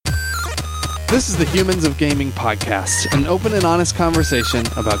This is the Humans of Gaming podcast, an open and honest conversation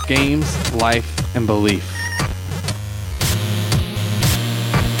about games, life, and belief.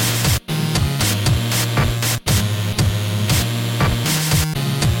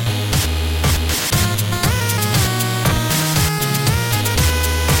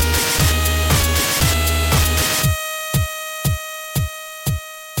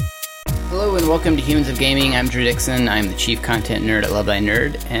 Welcome to Humans of Gaming. I'm Drew Dixon. I'm the chief content nerd at Love Thy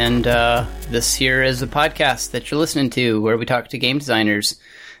Nerd, and this here is a podcast that you're listening to where we talk to game designers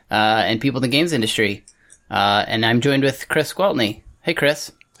and people in the games industry. And I'm joined with Chris Gwaltney. Hey,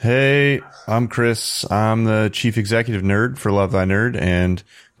 Chris. Hey, I'm Chris. I'm the chief executive nerd for Love Thy Nerd and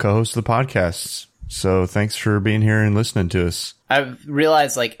co-host of the podcasts. So thanks for being here and listening to us. I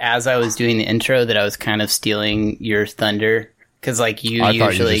realized, as I was doing the intro, that I was kind of stealing your thunder. Because, I thought you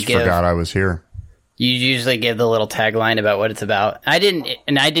just forgot I was here. You usually give the little tagline about what it's about. I didn't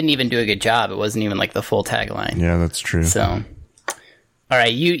even do a good job. It wasn't even the full tagline. Yeah, that's true. So, all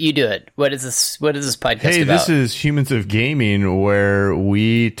right, you do it. What is this podcast about? Hey, this is Humans of Gaming, where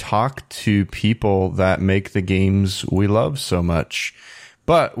we talk to people that make the games we love so much.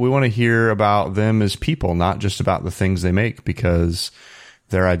 But we want to hear about them as people, not just about the things they make, because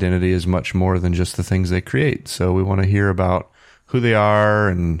their identity is much more than just the things they create. So we want to hear about who they are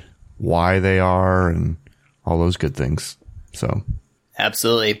and why they are and all those good things. So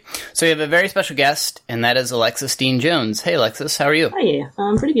absolutely. So we have a very special guest, and that is Alexis Dean Jones. Hey, Alexis, how are you? Hi,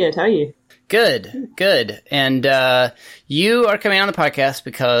 I'm pretty good. How are you? Good. And you are coming on the podcast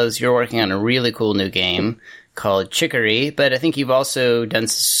because you're working on a really cool new game called Chicory, but I think you've also done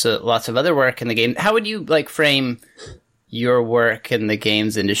lots of other work in the game. How would you frame your work in the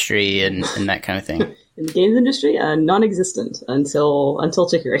games industry and that kind of thing? In the games industry, non-existent until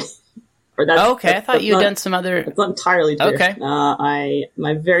Chicory. I thought you'd done some other. That's not entirely true. Okay.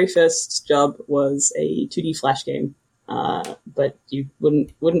 My very first job was a 2D Flash game, but you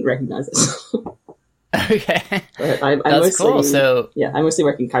wouldn't recognize it. Okay. But I'm That's mostly, cool. So I'm mostly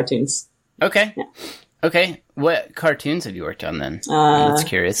working cartoons. Okay. Yeah. Okay. What cartoons have you worked on then? That's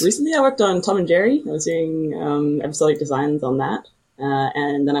curious. Recently, I worked on Tom and Jerry. I was doing episodic designs on that.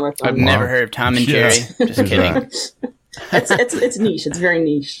 And then I worked on... I've never heard of Tom and Jerry. Just kidding. It's niche. It's very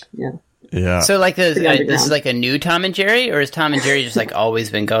niche. Yeah. Yeah. So this is a new Tom and Jerry, or has Tom and Jerry just always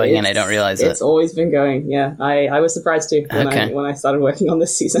been going and I don't realize it? It's always been going. Yeah. I was surprised too when I started working on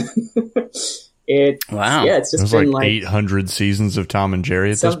this season. Wow. Yeah, it's just There's been 800 seasons of Tom and Jerry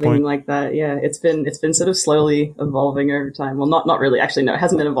at this point. Something like that. Yeah. It's been sort of slowly evolving over time. Well, not really. Actually, no, it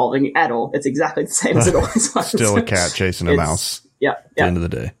hasn't been evolving at all. It's exactly the same as it always was. Still a cat chasing a mouse. Yeah. At the end of the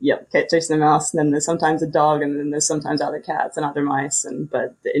day. Yep, cat chasing a mouse, and then there's sometimes a dog, and then there's sometimes other cats and other mice,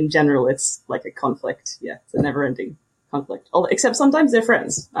 but in general, it's like a conflict. Yeah, it's a never-ending conflict. Except sometimes they're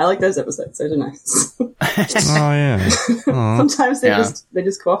friends. I like those episodes; those are nice. Oh yeah. Sometimes they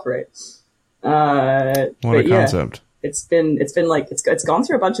just cooperate. What a concept! It's it's gone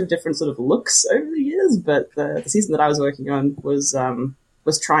through a bunch of different sort of looks over the years, but the season that I was working on was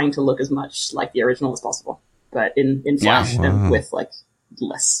trying to look as much like the original as possible. But in Flash and with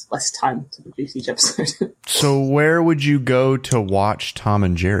less time to produce each episode. So where would you go to watch Tom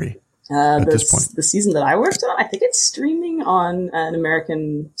and Jerry at this point? The season that I worked on, I think it's streaming on an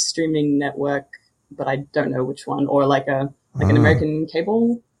American streaming network, but I don't know which one, or an American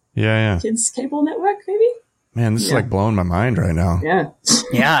cable, kids cable network, maybe. Man, this is blowing my mind right now. Yeah,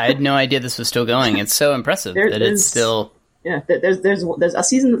 yeah, I had no idea this was still going. It's so impressive that it's still. Yeah, there's a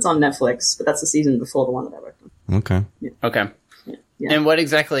season that's on Netflix, but that's the season before the one that I worked on. Okay. Yeah. Okay. Yeah. And what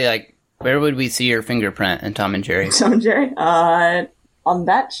exactly, where would we see your fingerprint in Tom and Jerry? Tom and Jerry? On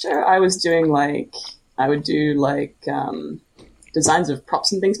that show, I was doing, I would do, designs of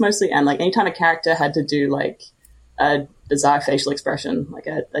props and things mostly, and, anytime a character had to do, a bizarre facial expression,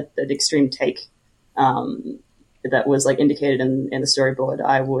 an extreme take, that was, indicated in the storyboard,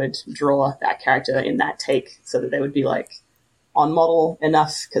 I would draw that character in that take so that they would be, on model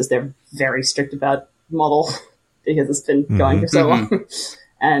enough, because they're very strict about model, because it's been going for so long.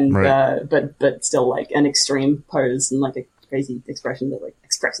 And, right. But still, an extreme pose and, a crazy expression that,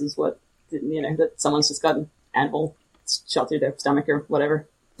 expresses what, that someone's just got an animal shot through their stomach or whatever.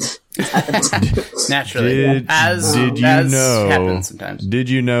 Naturally. As happens sometimes. Did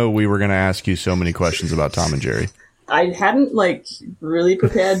you know we were going to ask you so many questions about Tom and Jerry? I hadn't, really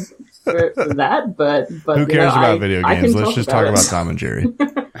prepared for that, but who cares about video games? Let's just talk about Tom and Jerry.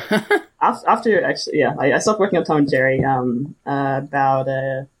 After, actually, I stopped working on Tom and Jerry about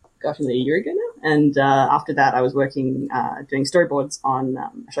a year ago now, and after that I was working doing storyboards on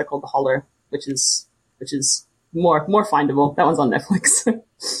a show called The Holler, which is more findable. That one's on Netflix.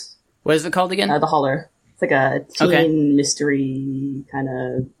 What is it called again? The Hollow. It's like a teen mystery kind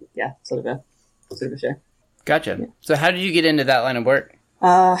of, sort of a show. Gotcha. Yeah. So how did you get into that line of work?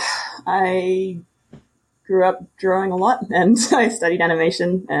 I grew up drawing a lot, and I studied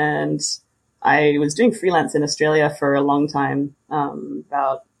animation, and I was doing freelance in Australia for a long time,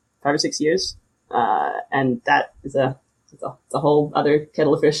 about 5 or 6 years, and that is a whole other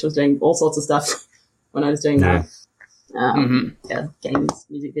kettle of fish. I was doing all sorts of stuff when I was doing that. Games,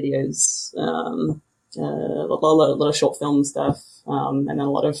 music videos, a lot of short film stuff, and then a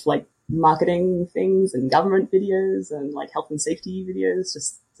lot of like marketing things and government videos and like health and safety videos,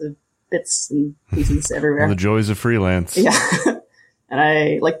 just sort of bits and pieces everywhere. The joys of freelance. Yeah. And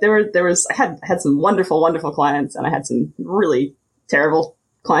I had some wonderful clients, and I had some really terrible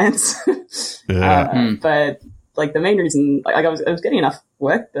clients. But like the main reason, like I was getting enough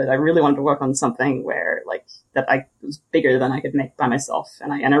work, but I really wanted to work on something where like that I was bigger than I could make by myself.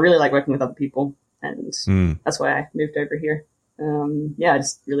 And I really like working with other people, and that's why I moved over here. I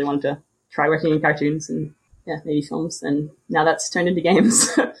just really wanted to try working in cartoons and maybe films, and now that's turned into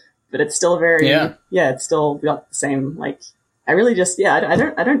games. But it's still very it's still got the same like. I really just I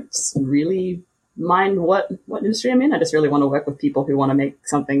don't really mind what industry I'm in. I just really want to work with people who want to make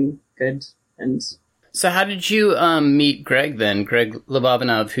something good. And so, how did you meet Greg then? Greg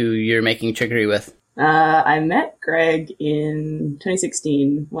Lobovanov, who you're making Chicory with. I met Greg in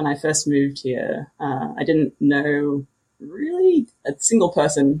 2016 when I first moved here. I didn't know really a single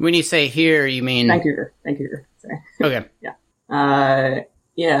person. When you say here, you mean Vancouver. Sorry. Okay. Yeah.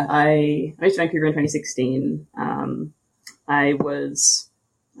 I moved to Vancouver in 2016. I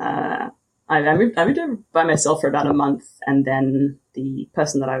moved over by myself for about a month, and then the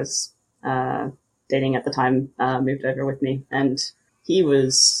person that I was dating at the time moved over with me, and he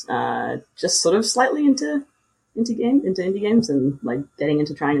was just sort of slightly into indie games and like getting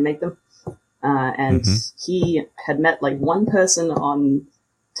into trying to make them. And he had met like one person on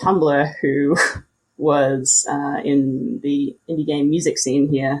Tumblr who was in the indie game music scene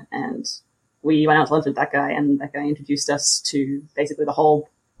here, and we went out to lunch with that guy, and that guy introduced us to basically the whole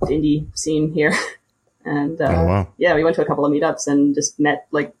indie scene here. And we went to a couple of meetups and just met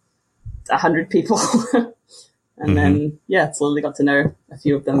like 100 people. And then slowly got to know a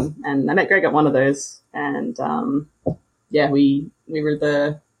few of them, and I met Greg at one of those, and we were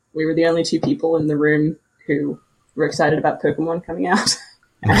the only two people in the room who were excited about Pokemon coming out.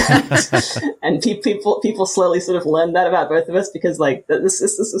 And people slowly sort of learned that about both of us, because like this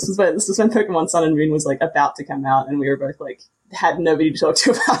is when Pokemon Sun and Moon was like about to come out, and we were both like had nobody to talk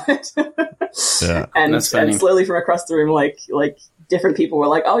to about it. And slowly from across the room, like different people were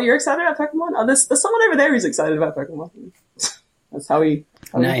like, "Oh, you're excited about Pokemon? Oh, there's someone over there who's excited about Pokemon." That's how we.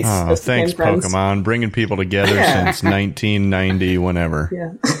 Nice. Oh, thanks, Pokemon, bringing people together since 1990, whenever.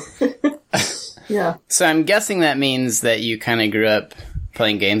 Yeah. Yeah. So I'm guessing that means that you kind of grew up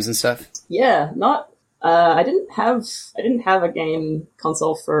playing games and stuff. Yeah, I didn't have a game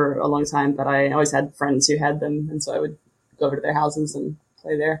console for a long time, but I always had friends who had them, and so I would go over to their houses and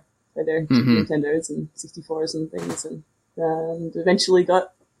play their Nintendos and 64s and things, and eventually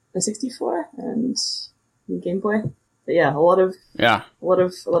got a 64 and Game Boy. But yeah, a lot of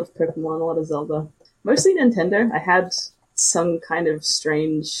Pokemon, a lot of Zelda, mostly Nintendo. I had some kind of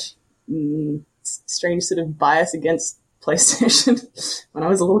strange sort of bias against PlayStation when I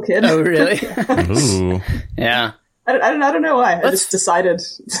was a little kid. Oh, really? Ooh. Yeah. I don't know why. I just decided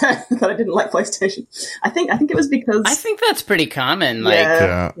that I didn't like PlayStation. I think it was because I think that's pretty common.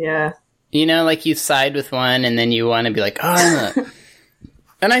 Like, yeah. You know, like you side with one, and then you want to be like, oh.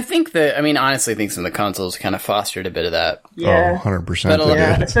 And I think honestly, think some of the consoles kind of fostered a bit of that. Yeah. 100%.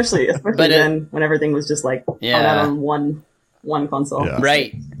 Yeah, especially then when everything was just like out on one console. Yeah.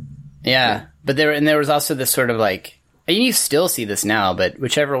 Right. Yeah. But there was also this sort of like, and you still see this now, but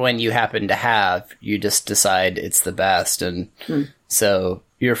whichever one you happen to have, you just decide it's the best. And so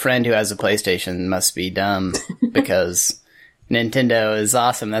your friend who has a PlayStation must be dumb because Nintendo is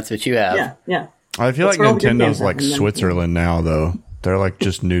awesome. That's what you have. Yeah. I feel like Nintendo's like Switzerland now, though. They're like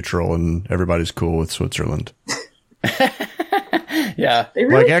just neutral, and everybody's cool with Switzerland. Yeah.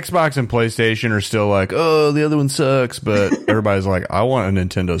 Like Xbox and PlayStation are still like, oh, the other one sucks, but everybody's like, I want a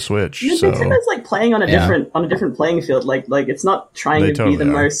Nintendo Switch. Nintendo's like playing on a different playing field. Like it's not trying to be the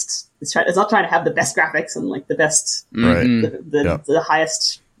most. It's not trying to have the best graphics and like the best, the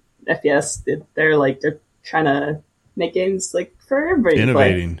highest FPS. They're trying to make games like for everybody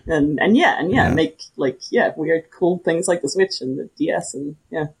innovating to play. and make weird cool things like the Switch and the DS and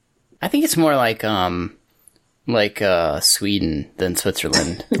I think it's more like Sweden than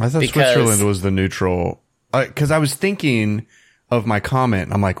Switzerland. I thought Switzerland was the neutral, because I was thinking of my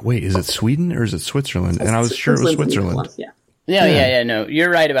comment. I'm like, wait, is it Sweden or is it Switzerland? And I was sure it was Switzerland. Yeah. No, you're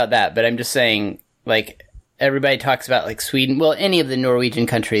right about that. But I'm just saying, like, everybody talks about like Sweden. Well, any of the Norwegian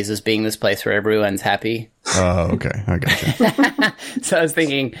countries as being this place where everyone's happy. Oh, okay. I gotcha. So I was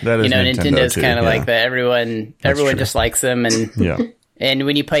thinking, That is Nintendo's too, kind of yeah. like that. Everyone true. just likes them, and Yeah. and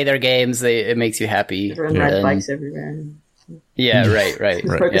when you play their games, it makes you happy. Everyone rides bikes everywhere. Yeah, right. Right.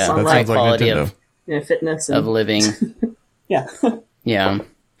 Focus Yeah, on that high sounds like quality Nintendo. Fitness of and living. yeah. Yeah.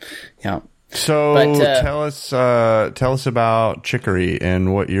 So But, tell us about Chicory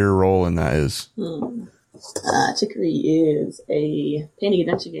and what your role in that is. Chicory is a painting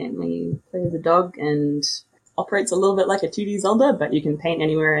adventure game where you play as a dog and operates a little bit like a 2D Zelda, but you can paint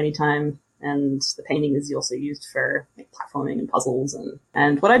anywhere, anytime, and the painting is also used for like, platforming and puzzles.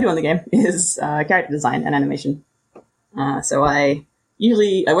 And what I do in the game is character design and animation. So I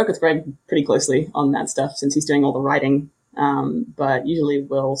work with Greg pretty closely on that stuff since he's doing all the writing. But usually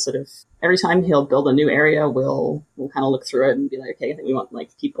we'll sort of, every time he'll build a new area, we'll kind of look through it and be like, okay, I think we want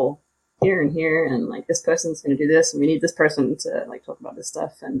like people here and here, and like this person's going to do this, and we need this person to like talk about this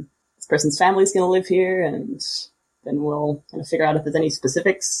stuff, and this person's family's going to live here, and then we'll kind of figure out if there's any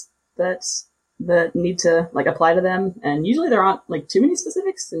specifics that need to like apply to them. And usually there aren't like too many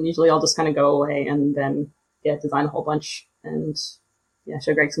specifics, and usually I'll just kind of go away and then design a whole bunch and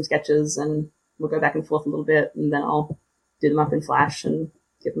show Greg some sketches, and we'll go back and forth a little bit, and then I'll do them up in Flash and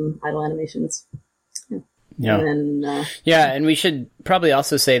give them idle animations. Yeah. And then, And we should probably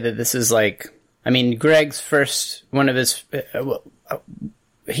also say that this is like, I mean, Greg's first, one of his, Greg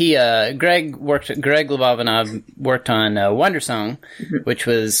Lobovanov worked on Wonder Song, which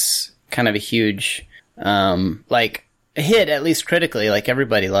was kind of a huge, like, hit, at least critically, like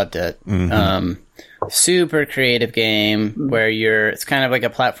everybody loved it. Super creative game where it's kind of like a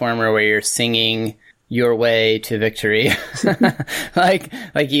platformer where you're singing your way to victory. like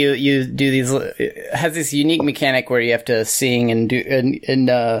you do these, it has this unique mechanic where you have to sing and do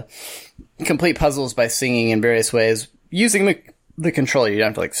and complete puzzles by singing in various ways using the controller. You don't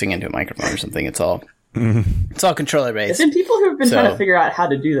have to like sing into a microphone or something. It's all controller based. There's been people who've been trying to figure out how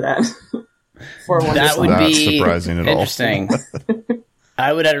to do that. That would be surprising at interesting.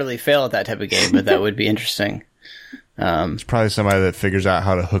 I would utterly fail at that type of game, but that would be interesting. It's probably somebody that figures out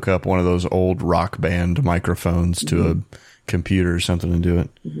how to hook up one of those old Rock Band microphones to a computer or something and do it.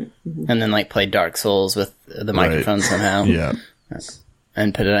 And then like play Dark Souls with the microphone somehow. Yeah.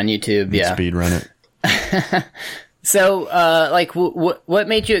 And put it on YouTube. Yeah. Speed run it. So, like, what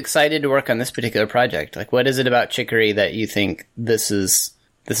made you excited to work on this particular project? Like, what is it about Chicory that you think this is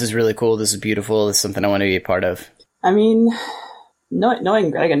really cool, this is beautiful, this is something I want to be a part of? I mean,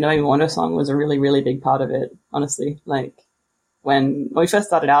 knowing Greg and knowing Wonder Song was a really, really big part of it, honestly. Like, when we first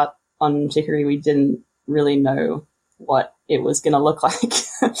started out on Chicory, we didn't really know what it was going to look like,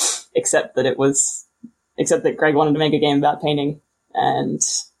 except that Greg wanted to make a game about painting, and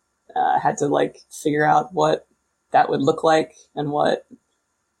had to, like, figure out what that would look like, and how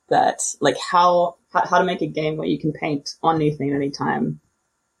to make a game where you can paint on anything at any time,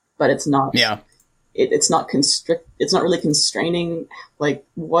 but it's not... Yeah. It's not really constraining, like,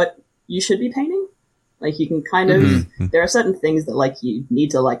 what you should be painting. Like, you can kind of, there are certain things that, like, you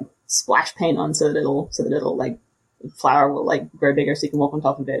need to, like, splash paint on so that it'll, like, flower will, like, grow bigger so you can walk on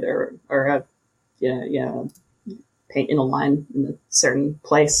top of it, or paint in a line in a certain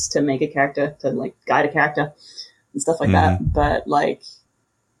place to make a character, to, like, guide a character and stuff like that. But, like,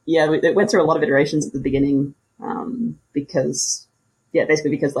 it went through a lot of iterations at the beginning, because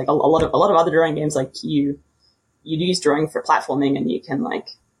like a lot of other drawing games, like you use drawing for platforming, and you can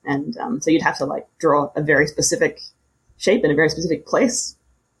so you'd have to like draw a very specific shape in a very specific place.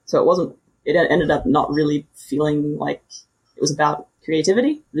 So it ended up not really feeling like it was about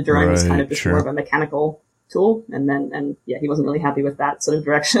creativity. The drawing was kind of just more of a mechanical tool. And he wasn't really happy with that sort of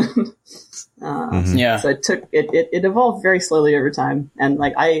direction. So it evolved very slowly over time. And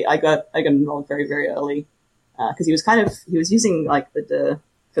like, I got involved very, very early. Cause he was using like for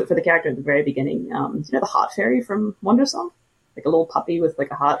the character at the very beginning, the heart fairy from Wonder Song? Like a little puppy with like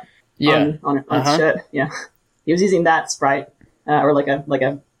a heart on its shirt. Yeah. He was using that sprite, or like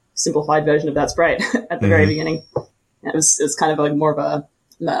a simplified version of that sprite at the very beginning. It was kind of like more of a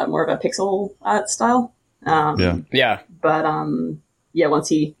pixel art style. But once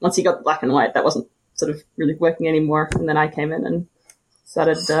he got black and white, that wasn't sort of really working anymore. And then I came in and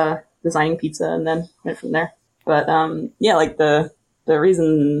started designing pizza, and then went from there. But like the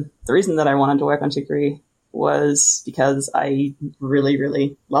reason that I wanted to work on Chicory was because I really,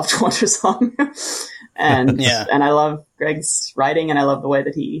 really loved Wonder Song, and I love Greg's writing, and I love the way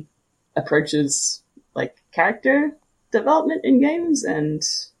that he approaches like character development in games and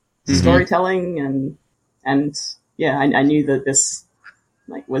storytelling and yeah, I knew that this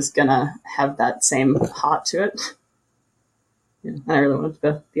like was gonna have that same heart to it. Yeah, and I really wanted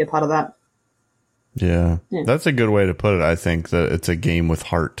to be a part of that. Yeah. That's a good way to put it. I think that it's a game with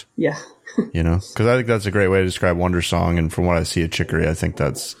heart. Yeah. You know, because I think that's a great way to describe Wonder Song. And from what I see at Chicory, I think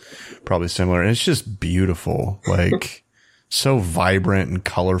that's probably similar. And it's just beautiful, like so vibrant and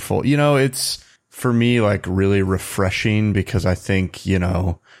colorful. You know, it's for me like really refreshing because I think, you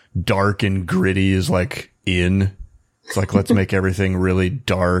know, dark and gritty is like in. It's like, let's make everything really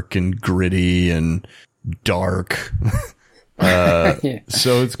dark and gritty and dark.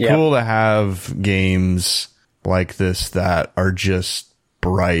 So it's cool to have games like this that are just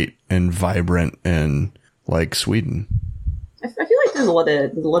bright and vibrant and like Sweden. I feel like there's a lot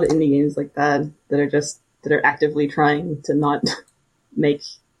of indie games like that that are actively trying to not make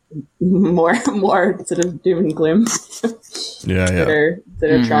more sort of doom and gloom. That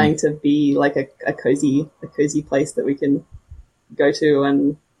are trying to be like a cozy place that we can go to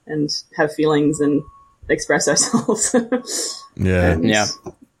and have feelings and express ourselves. And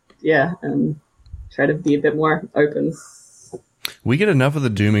try to be a bit more open. We get enough of the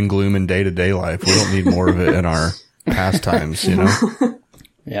doom and gloom in day-to-day life. We don't need more of it in our pastimes, you know?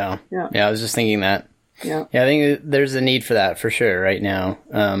 Yeah, I was just thinking that. Yeah, I think there's a need for that for sure right now.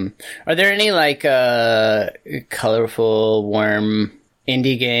 Are there any like colorful, warm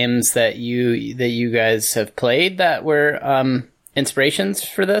indie games that you guys have played that were inspirations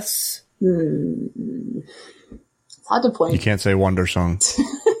for this? It's hard to point. You can't say Wonder Song.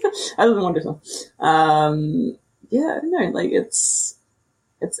 Other than Wonder Song. Yeah, no, like it's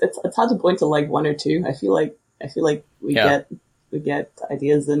hard to point to like one or two. I feel like we get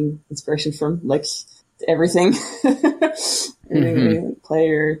ideas and inspiration from like everything, everything we play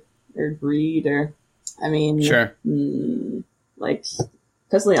or read or, I mean, sure. Like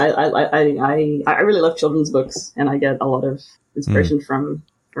personally, I really love children's books, and I get a lot of inspiration from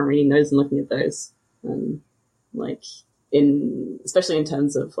reading those and looking at those, and like especially in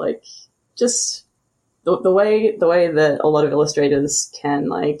terms of like just the way that a lot of illustrators can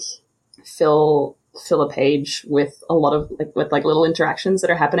like fill a page with a lot of with little interactions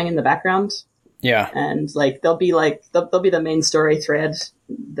that are happening in the background. Yeah. And like they'll be the main story thread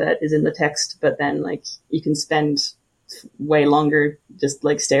that is in the text, but then like you can spend way longer just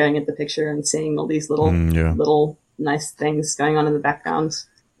like staring at the picture and seeing all these little nice things going on in the background.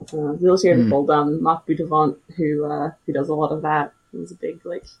 The illustrator called Marc Boutavant, who does a lot of that. He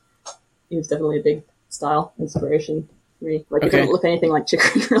was definitely a big style inspiration for me. Like it doesn't look anything like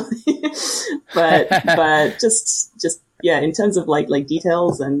Chicory really, but just in terms of like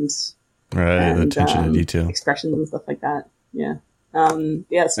details and attention to detail, expressions and stuff like that. Yeah. As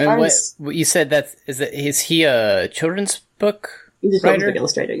and far as what you said, is he a children's book he's a writer? children's book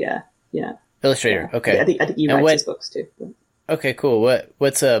illustrator. Yeah. Illustrator. Okay. Yeah, I think he writes his books too. But. Okay, cool.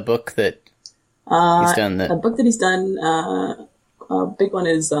 What's a book that he's done? A book that he's done. A big one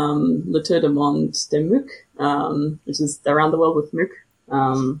is Le Tour du Monde de Mook, which is Around the World with Mook.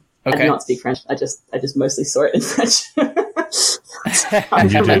 I do not speak French. I just mostly saw it in French.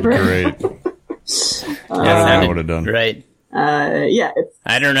 You did great. I would have done. Right.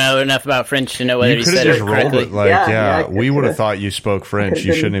 I don't know enough about French to know whether you he said it correctly. It like, we would have thought you spoke French.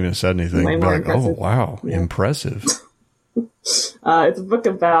 You shouldn't even have said anything. Be like, impressive. Oh, wow, impressive. It's a book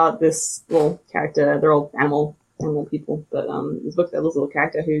about this little character. They're all animal people, but it's a book about this little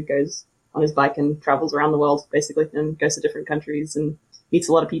character who goes on his bike and travels around the world, basically, and goes to different countries and meets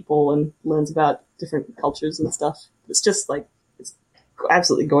a lot of people and learns about different cultures and stuff. It's just like, it's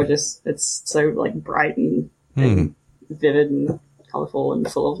absolutely gorgeous. It's so like bright and vivid and colorful and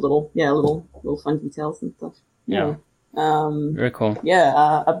full of little fun details and stuff. Yeah. Very cool.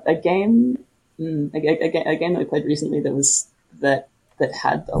 Yeah. A game that I played recently that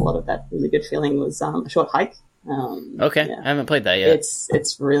had a lot of that really good feeling was A Short Hike. I haven't played that yet.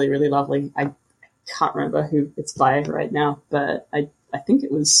 It's really, really lovely. I can't remember who it's by right now, but I think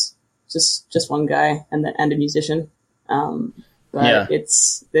it was just one guy and a musician.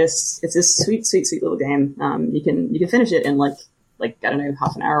 It's this sweet little game. You can finish it in like I don't know,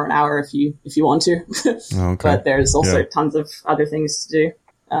 half an hour, if you want to. But there's also tons of other things to do.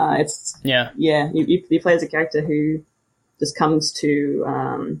 You play as a character who just comes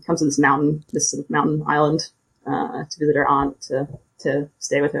to this mountain, this sort of mountain island, to visit her aunt, to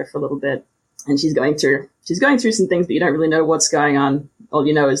stay with her for a little bit. And she's going through some things, but you don't really know what's going on. All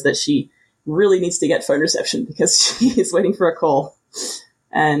you know is that she really needs to get phone reception because she is waiting for a call.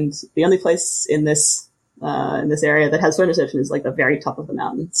 And the only place in this area that has phone reception is like the very top of the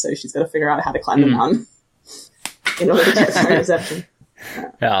mountain. So she's got to figure out how to climb the mountain. in order to get some reception.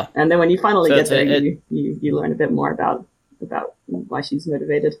 Yeah. And then when you finally So get it's there, a- you learn a bit more about why she's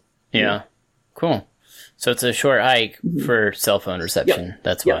motivated. Yeah. Cool. So it's a short hike for cell phone reception.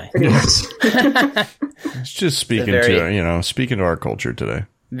 That's Yeah, why. pretty much. It's just speaking very- to speaking to our culture today.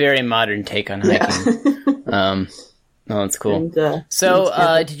 Very modern take on hiking. No, that's cool. And,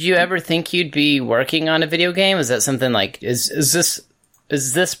 So, did you ever think you'd be working on a video game? Is that something like is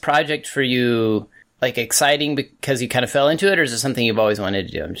this project for you like exciting because you kind of fell into it, or is it something you've always wanted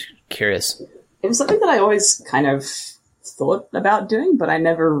to do? I'm just curious. it was something that I always kind of thought about doing, but I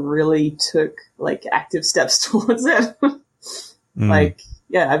never really took like active steps towards it. Like,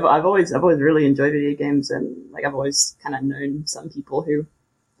 yeah, I've always really enjoyed video games, and like I've always kind of known some people who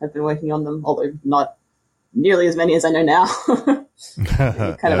have been working on them, although not nearly as many as I know now.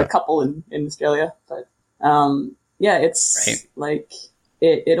 Kind of a couple in Australia, but yeah, it's Right. like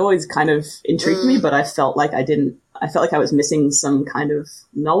it always kind of intrigued me, but I felt like I was missing some kind of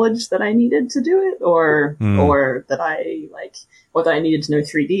knowledge that I needed to do it, or that I needed to know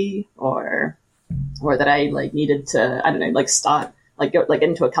 3D, or that I like needed to, I don't know, like start like get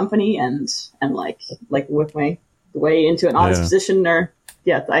into a company and like work my way into an artist position, or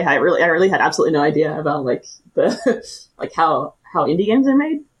I really had absolutely no idea about like the like how indie games are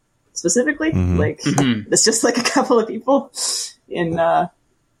made specifically. Like it's just like a couple of people in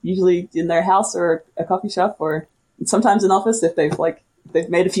usually in their house or a coffee shop, or sometimes an office if they've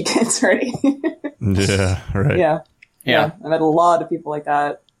made a few games already. Yeah, right. Yeah. I met a lot of people like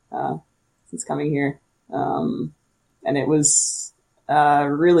that since coming here, and it was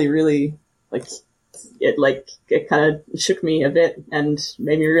really, really like it kind of shook me a bit and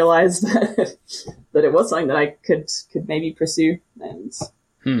made me realize that it was something that I could maybe pursue, and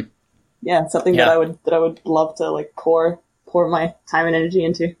something that I would love to like pour my time and energy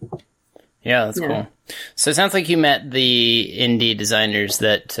into. Yeah, that's cool. So it sounds like you met the indie designers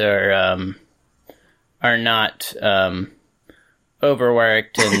that are not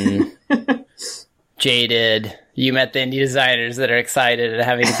overworked and jaded. You met the indie designers that are excited and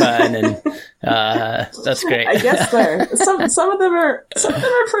having fun, and that's great. I guess so. Some of them are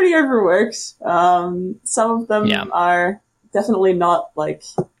pretty overworked. Some of them are definitely not like.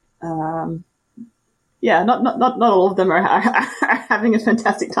 Not all of them are having a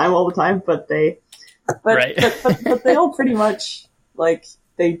fantastic time all the time, but they all pretty much like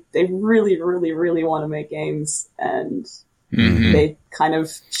they really, really, really want to make games, and they kind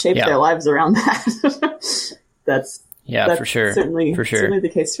of shape their lives around that. That's for sure. Certainly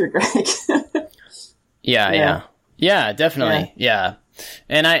the case for Greg. Yeah, definitely. Yeah.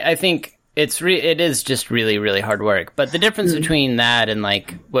 And I think it is just really, really hard work. But the difference between that and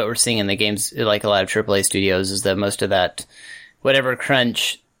like what we're seeing in the games, like a lot of AAA studios, is that most of that, whatever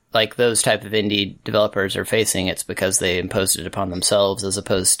crunch like those type of indie developers are facing, it's because they imposed it upon themselves as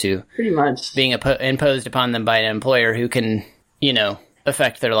opposed to pretty much being imposed upon them by an employer who can,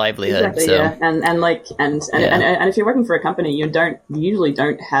 affect their livelihood. Exactly, so. yeah. And if you're working for a company, you usually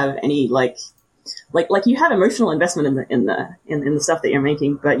don't have any like you have emotional investment in the stuff that you're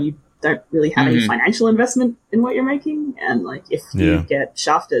making, but you don't really have any financial investment in what you're making. And like if you get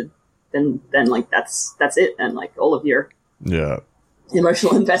shafted, then like that's it. And like all of your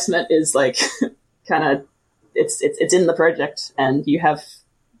emotional investment is like kind of it's in the project, and you have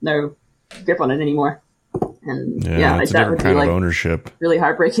no grip on it anymore. And it's a different kind of ownership. Really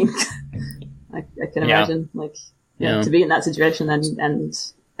heartbreaking. I can imagine, to be in that situation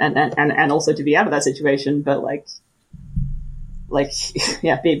and also to be out of that situation, but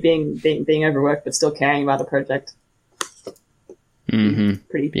being overworked but still caring about the project.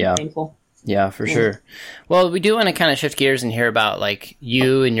 Pretty painful. Yeah, for sure. Well, we do want to kind of shift gears and hear about like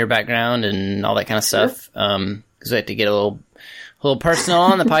you and your background and all that kind of stuff. Because we have to get a little personal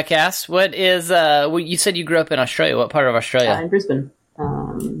on the podcast. What is you said you grew up in Australia? What part of Australia? In Brisbane,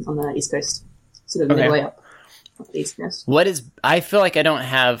 on the east coast, sort of midway up the east coast. I feel like I don't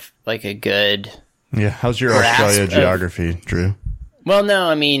have like a good. Yeah, how's your Australia geography, Drew? Well, no,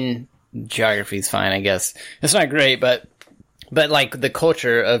 I mean geography's fine, I guess. It's not great, but like the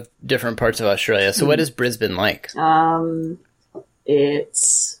culture of different parts of Australia. So what is Brisbane like?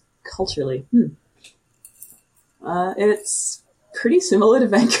 It's culturally, it's pretty similar to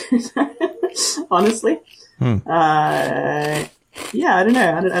Vancouver, honestly. I don't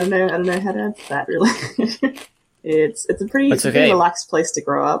know. I don't know how to answer that really. It's a pretty relaxed place to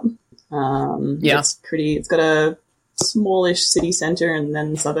grow up. It's got a smallish city center and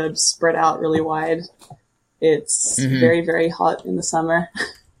then suburbs spread out really wide. It's very, very hot in the summer.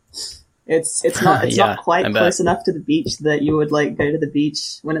 It's not quite close enough to the beach that you would like go to the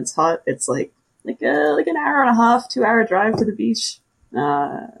beach when it's hot. It's like like an hour and a half, 2-hour drive to the beach.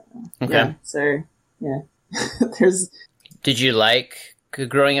 Okay. Yeah, so yeah, Did you like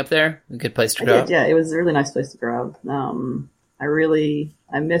growing up there? A good place to grow up? Yeah, it was a really nice place to grow up.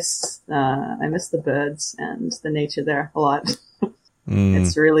 I miss the birds and the nature there a lot.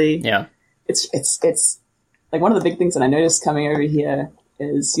 It's really, it's like one of the big things that I noticed coming over here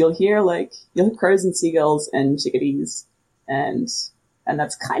is you'll hear crows and seagulls and chickadees, and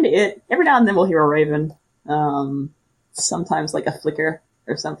that's kind of it. Every now and then we'll hear a raven, sometimes like a flicker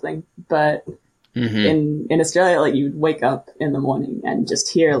or something. But in Australia, like you'd wake up in the morning and just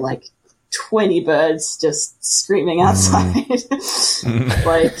hear like 20 birds just screaming outside.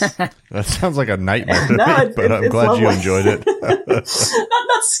 Like that sounds like a nightmare, no, but I'm glad lovely. you enjoyed it.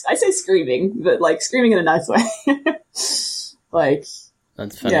 not I say screaming, but like screaming in a nice way. Like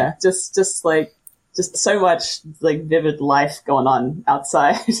That's funny. yeah, just so much like vivid life going on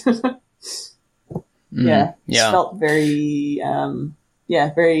outside. Yeah, Yeah. felt very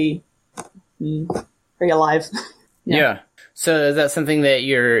very alive. Yeah. So is that something that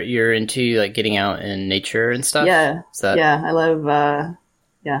you're into, like getting out in nature and stuff? Yeah, Is that... yeah, I love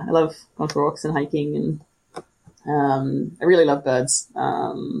going for walks and hiking, and I really love birds.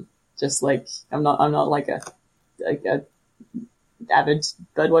 Just like I'm not like a avid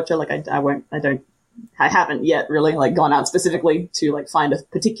bird watcher. Like I haven't yet really like gone out specifically to like find a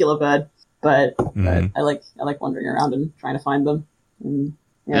particular bird, but I like wandering around and trying to find them, and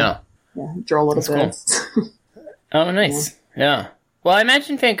yeah, draw a lot of birds. Cool. Oh, nice. Yeah. Well, I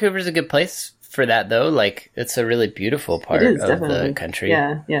imagine Vancouver's a good place for that, though. Like, it's a really beautiful part of definitely. the country.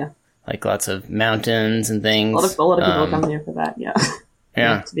 Yeah. Like, lots of mountains and things. A lot of people come here for that, yeah.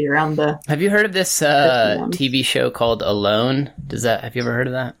 Yeah. To be around the... Have you heard of this TV show called Alone? Have you ever heard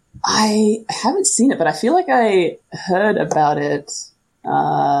of that? I haven't seen it, but I feel like I heard about it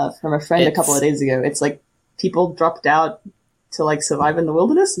from a friend a couple of days ago. It's like people dropped out to, like, survive in the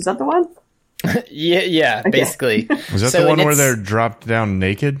wilderness. Is that the one? Yeah, okay. Basically. Was that the one where they're dropped down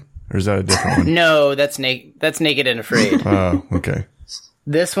naked? Or is that a different one? No, that's Naked and Afraid. Oh, okay.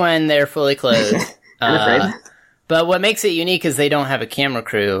 This one, they're fully clothed. And afraid. But what makes it unique is they don't have a camera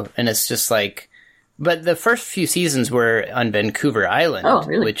crew, and it's just like... But the first few seasons were on Vancouver Island,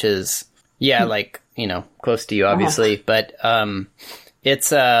 which is, like, close to you, obviously. But it's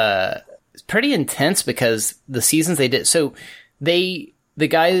pretty intense because the seasons they did... So the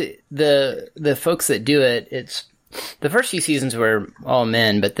folks that do it, it's the first few seasons were all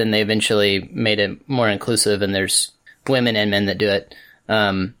men, but then they eventually made it more inclusive, and there's women and men that do it.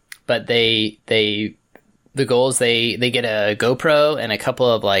 But the goal is they get a GoPro and a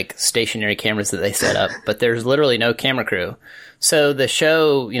couple of like stationary cameras that they set up, but there's literally no camera crew. So the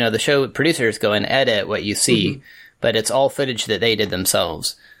show producers go and edit what you see, but it's all footage that they did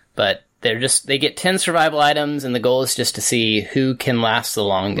themselves. But they get 10 survival items, and the goal is just to see who can last the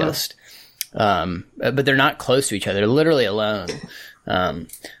longest. But they're not close to each other, they're literally alone. But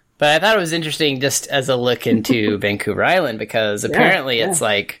I thought it was interesting just as a look into Vancouver Island, because apparently it's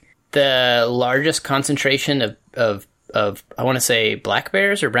like the largest concentration of I want to say black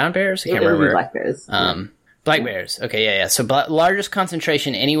bears or brown bears. I can't remember. Black bears. Black bears. Okay, yeah. So largest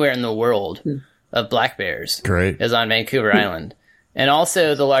concentration anywhere in the world of black bears is on Vancouver Island. And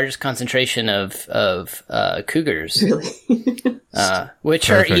also the largest concentration of cougars, really? Which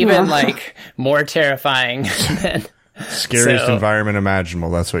are even like more terrifying than scariest environment imaginable.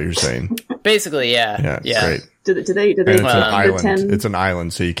 That's what you're saying. Basically, yeah. Great. Do they it's an island. It's an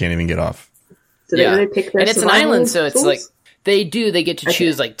island, so you can't even get off. Do they pick their and it's an island, so it's tools? like they get to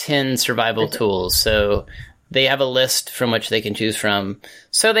choose like 10 survival tools. So they have a list from which they can choose from.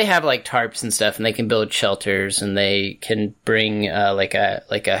 So they have like tarps and stuff, and they can build shelters, and they can bring like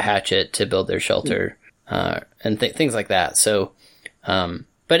a hatchet to build their shelter, and things like that. So,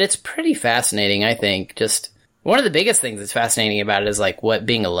 but it's pretty fascinating, I think. Just one of the biggest things that's fascinating about it is like what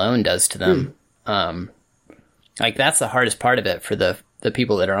being alone does to them. Like that's the hardest part of it for the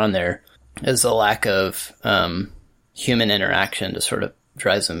people that are on there, is the lack of human interaction. Just sort of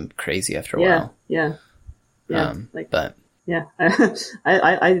drives them crazy after a while. Yeah. But yeah,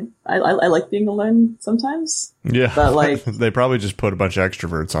 I like being alone sometimes. Yeah, but like they probably just put a bunch of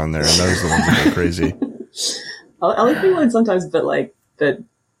extroverts on there, and those are the ones that go crazy. I like being alone sometimes, but like the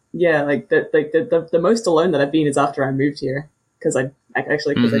most alone that I've been is after I moved here, because I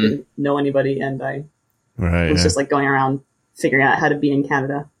didn't know anybody, and I was just like going around figuring out how to be in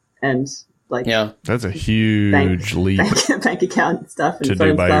Canada, and like that's a huge leap. Bank account stuff and to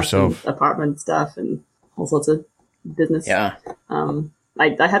phone do by stuff yourself, and apartment stuff, and all sorts of business. Yeah. I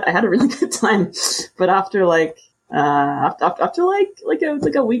had a really good time, but after like After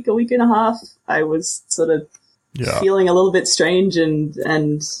a week and a half, I was sort of Yeah. feeling a little bit strange and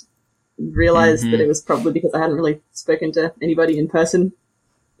realized that it was probably because I hadn't really spoken to anybody in person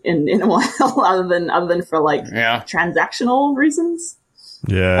in a while, other than for like transactional reasons.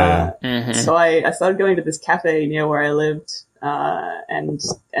 Yeah. So I started going to this cafe near where I lived, and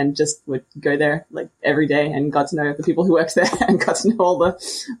just would go there like every day and got to know the people who worked there and got to know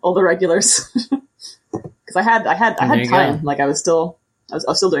all the regulars. Because I had time. Like I was still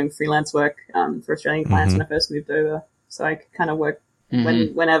doing freelance work for Australian clients when I first moved over, so I could kind of work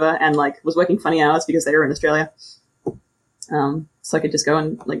whenever, and like was working funny hours because they were in Australia. So I could just go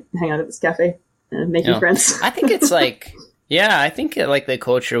and like hang out at this cafe and making friends. I think it's like, I think like the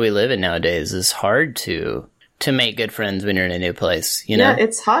culture we live in nowadays is hard to make good friends when you're in a new place. You know, yeah,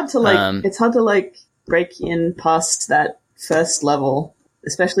 it's hard to like break in past that first level,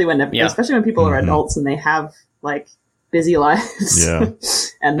 especially when people are adults and they have like busy lives. Yeah.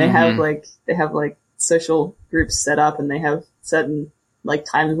 And they have like social groups set up, and they have certain like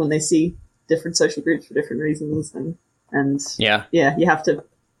times when they see different social groups for different reasons, and you have to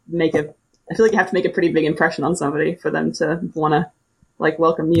I feel like you have to make a pretty big impression on somebody for them to want to like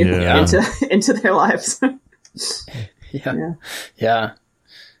welcome you into their lives. Yeah.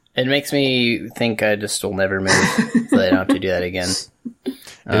 It makes me think I just will never move, so I don't have to do that again.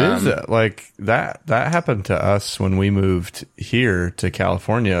 It is like that happened to us when we moved here to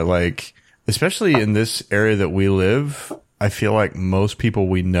California. Like, especially in this area that we live, I feel like most people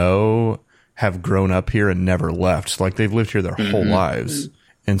we know have grown up here and never left. So, like, they've lived here their whole lives.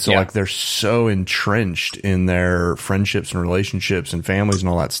 And so, like, they're so entrenched in their friendships and relationships and families and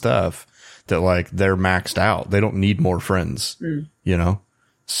all that stuff that, like, they're maxed out. They don't need more friends, you know?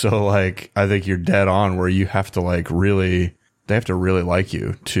 So, like, I think you're dead on where you have to, like, really, they have to really like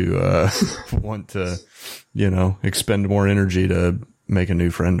you to want to, you know, expend more energy to make a new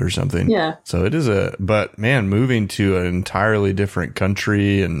friend or something. Yeah. So it is but man, moving to an entirely different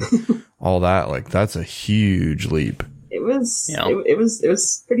country and all that, like, that's a huge leap. It was, it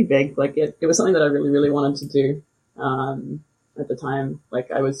was pretty big. Like it was something that I really, really wanted to do, at the time. Like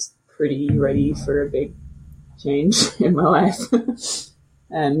I was pretty ready for a big change in my life.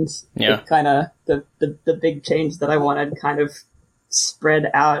 And it kind of, the big change that I wanted kind of spread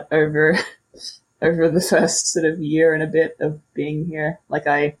out over the first sort of year and a bit of being here. Like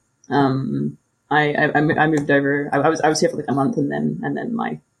I moved over, I was here for like a month, and then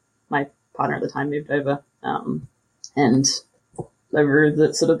my partner at the time moved over. And over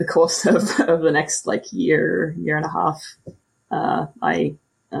the sort of the course of the next like year and a half, I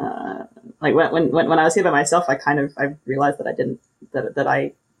like when I was here by myself, I realized that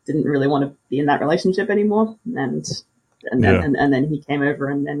I didn't really want to be in that relationship anymore, and then he came over,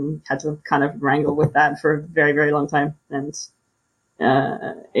 and then we had to kind of wrangle with that for a very, very long time, and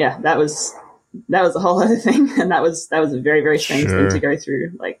that was a whole other thing, and that was a very, very strange thing to go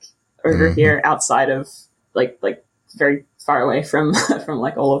through, like over here outside of like very far away from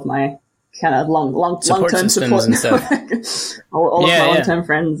like all of my kind of long-term support and stuff. all of my long-term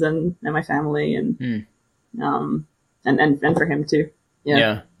friends and my family and for him too.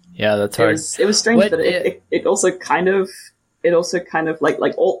 Yeah, that's hard. It was strange, but it also kind of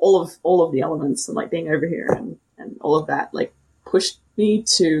like all of the elements and like being over here and all of that like pushed me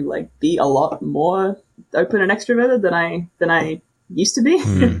to like be a lot more open and extroverted than I used to be.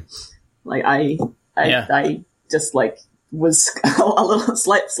 Like I just like was a little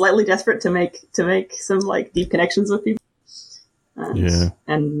slightly desperate to make some like deep connections with people.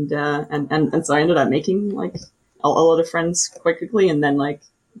 And so I ended up making like a lot of friends quite quickly, and then like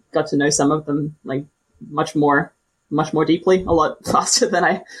got to know some of them like much more deeply, a lot faster than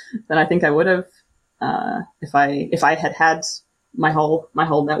I think I would have if I had my whole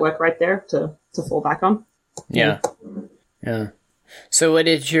network right there to fall back on. Yeah. So what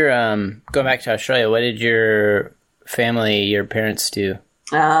did your going back to Australia, what did your family, your parents do?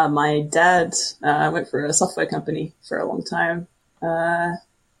 My dad went for a software company for a long time.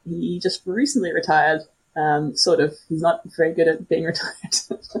 He just recently retired. Sort of. He's not very good at being retired.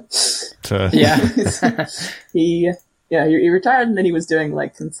 He retired, and then he was doing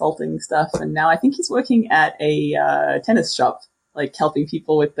like consulting stuff, and now I think he's working at a tennis shop, like helping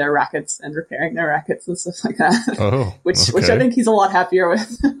people with their rackets and repairing their rackets and stuff like that. Which I think he's a lot happier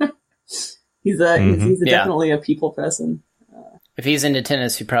with. He's definitely a people person. If he's into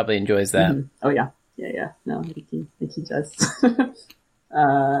tennis, he probably enjoys that. Oh yeah. No, I think he does.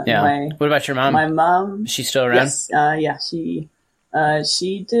 What about your mom? My mom, is she still around? Yes. She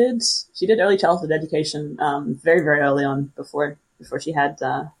did early childhood education very, very early on before she had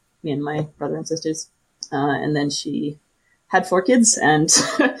me and my brother and sisters. and then she had 4 kids and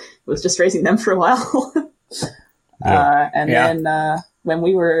was just raising them for a while. Then when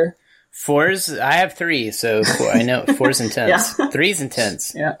we were 4s, I have 3, so I know 4's intense. 3's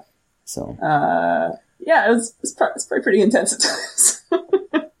intense. Yeah. So it's probably pretty intense at times.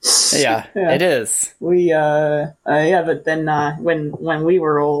 yeah, it is. But then when we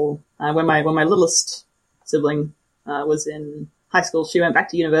were all when my littlest sibling was in high school, she went back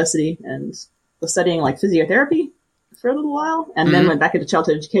to university and was studying like physiotherapy for a little while, and then went back into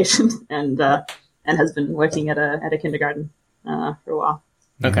childhood education and has been working at a kindergarten for a while.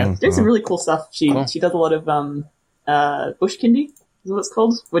 Okay, doing some really cool stuff. She does a lot of bush kindy, is what it's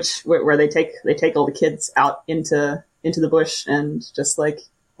called, where they take all the kids out into the bush and just like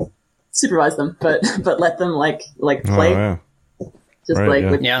supervise them, but let them like play,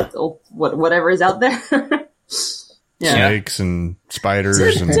 with whatever is out there. Snakes and spiders.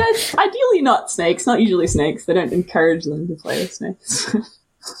 Ideally not snakes, not usually snakes. They don't encourage them to play with snakes.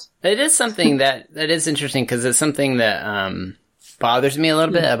 It is something that is interesting because it's something that bothers me a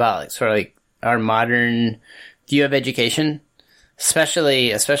little bit about like, sort of like our modern view of education,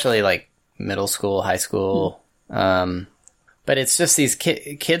 especially like middle school, high school. But it's just these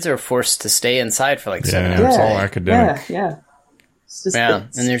kids are forced to stay inside for like 7 hours. It's all academic. Yeah. And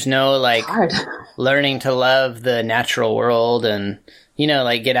there's no like learning to love the natural world and,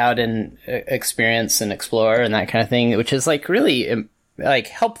 like get out and experience and explore and that kind of thing, which is like really like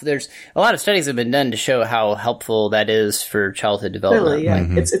help. There's a lot of studies have been done to show how helpful that is for childhood development. Really, yeah.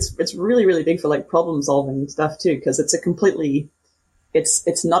 It's really, really big for like problem solving stuff too, because it's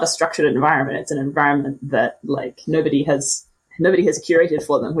it's not a structured environment. It's an environment that like nobody has curated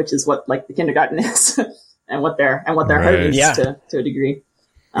for them, which is what like the kindergarten is. And what their home is to a degree.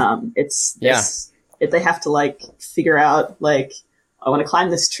 If they have to like figure out like, I want to climb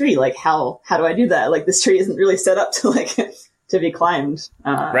this tree, like how do I do that? Like this tree isn't really set up to like to be climbed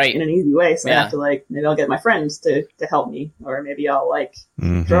in an easy way. So I have to like, maybe I'll get my friends to help me, or maybe I'll like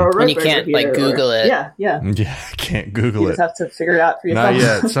throw a rope. And you can't like Google it. Yeah, I can't Google you it. just have to figure it out for yourself. Not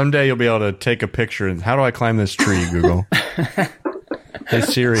yet. Someday you'll be able to take a picture and how do I climb this tree, Google? Hey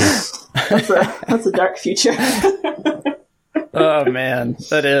Siri. That's a dark future. Oh man,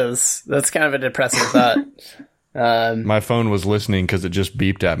 that's kind of a depressing thought. My phone was listening because it just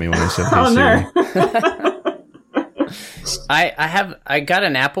beeped at me when I said hey Siri. I got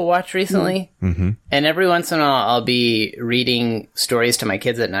an Apple Watch recently, and every once in a while I'll be reading stories to my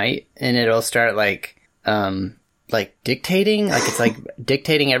kids at night, and it'll start like dictating, like it's like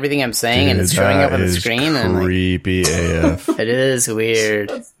dictating everything I'm saying, and it's showing up on the screen. And creepy AF. It is weird.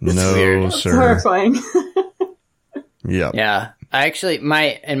 No, weird. sir. Horrifying. Yeah. Yeah. I actually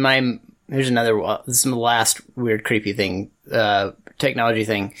here's another. This is the last weird creepy thing, technology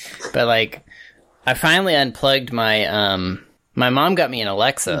thing, but like I finally unplugged my my mom got me an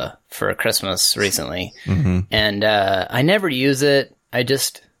Alexa for Christmas recently, and I never use it. I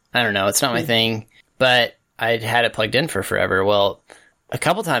don't know. It's not my thing, but I'd had it plugged in for forever. Well, a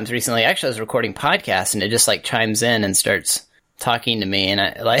couple times recently, actually, I was recording podcasts, and it just like chimes in and starts talking to me, and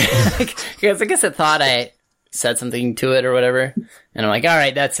I like, because I guess it thought I said something to it or whatever, and I'm like, all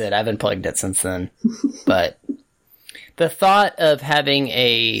right, that's it. I've unplugged it since then. But the thought of having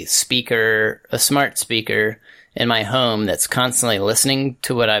a smart speaker in my home that's constantly listening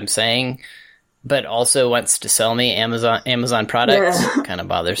to what I'm saying, but also wants to sell me Amazon products kind of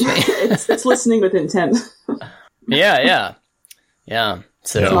bothers me. It's listening with intent. Yeah.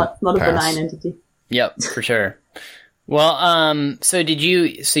 So it's not a benign entity. Yep, for sure. Well, so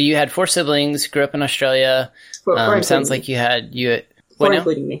you had 4 siblings, grew up in Australia. Sounds like you had four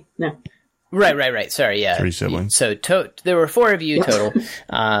including me. No. Right. Sorry, yeah. 3 siblings. So there were 4 of you total.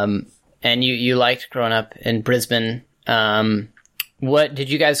 And you liked growing up in Brisbane. What did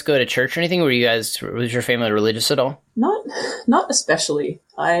you guys go to church or anything? Was your family religious at all? Not especially.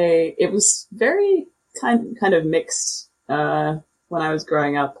 It was very kind of mixed when I was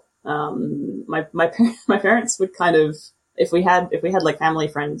growing up. My parents would kind of, if we had like family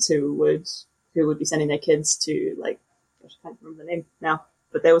friends who would be sending their kids to like, gosh, I can't remember the name now,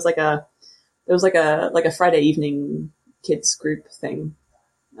 but there was like a Friday evening kids group thing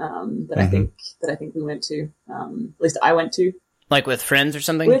that I think we went to. At least I went to. Like with friends or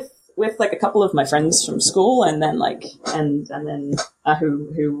something? With like a couple of my friends from school, and then like and then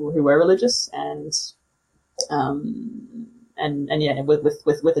who were religious, and yeah, with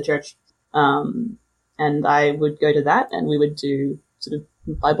the church, and I would go to that, and we would do sort of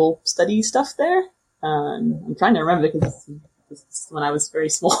Bible study stuff there. I'm trying to remember because this is when I was very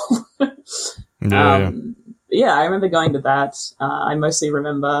small. Yeah, I remember going to that. I mostly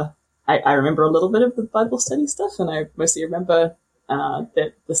remember I remember a little bit of the Bible study stuff, and I mostly remember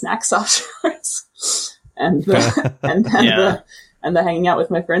the snacks afterwards, and the hanging out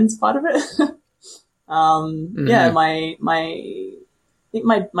with my friends part of it. Yeah, I think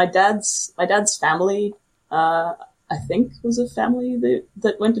my dad's family, I think was a family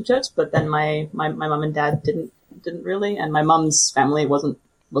that went to church, but then my mum and dad didn't really, and my mum's family wasn't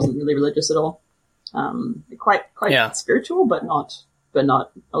really religious at all. Quite spiritual, but not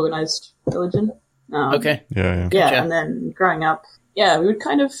organized religion. Okay. Yeah. Yeah, and then growing up, we would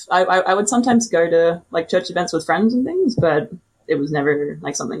kind of, I would sometimes go to like church events with friends and things, but it was never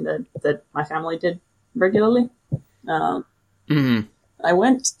like something that my family did regularly. I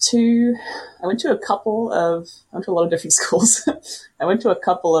went to a lot of different schools. I went to a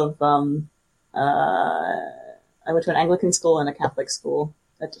couple of, I went to an Anglican school and a Catholic school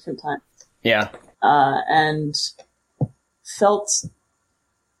at different times. Yeah. And felt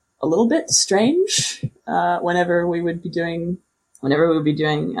a little bit strange, whenever we would be doing, like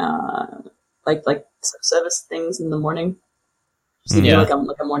service things in the morning. So like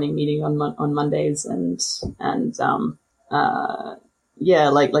a morning meeting on Mondays and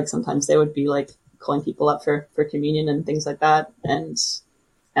like sometimes they would be like calling people up for communion and things like that. And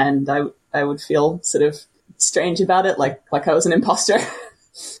I would feel sort of strange about it, like I was an imposter.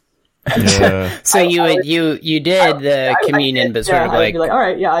 Yeah. So you did the communion, but sort of like, I'd be like, all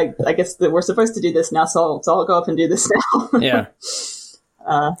right, yeah, I guess that we're supposed to do this now, so I'll go up and do this now. Yeah.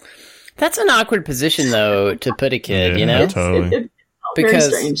 That's an awkward position, though, to put a kid, you know? Yeah, totally. It very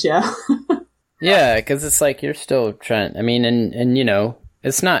strange, yeah. Yeah, because it's like you're still trying. I mean, and you know,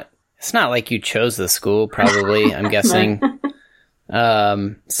 it's not like you chose the school. Probably, I'm guessing.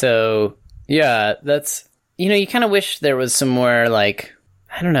 So yeah, that's, you know, you kind of wish there was some more, like,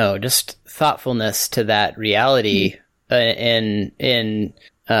 I don't know, just thoughtfulness to that reality in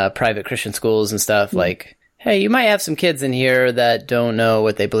private Christian schools and stuff. Like, hey, you might have some kids in here that don't know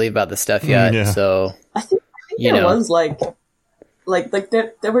what they believe about this stuff yet. Yeah. So I think there was like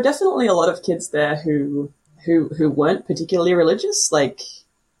there were definitely a lot of kids there who weren't particularly religious. Like,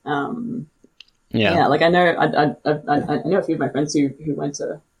 like I know a few of my friends who went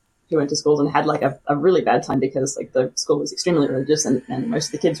to schools and had like a really bad time because like the school was extremely religious and most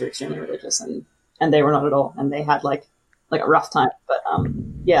of the kids were extremely religious and they were not at all, and they had like a rough time. But I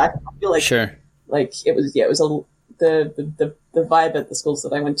feel like sure. Like it was the vibe at the schools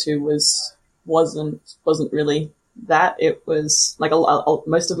that I went to wasn't really that. It was like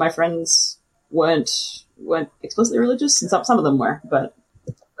most of my friends weren't explicitly religious, and some of them were, but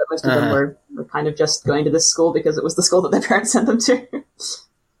most of them were kind of just going to this school because it was the school that their parents sent them to.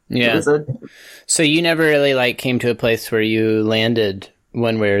 Yeah. So you never really like came to a place where you landed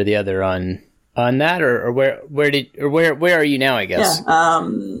one way or the other on that, or where are you now, I guess?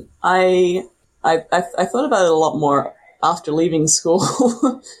 Yeah. I thought about it a lot more after leaving school.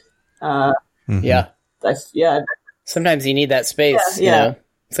 Yeah. Sometimes you need that space. Yeah. You know?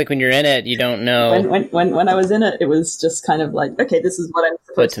 It's like when you're in it, you don't know. When I was in it, it was just kind of like, okay, this is what I'm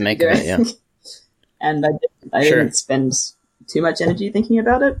supposed to make do. Of it, yeah. And I didn't spend too much energy thinking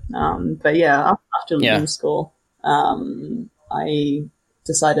about it. But yeah, after leaving school, I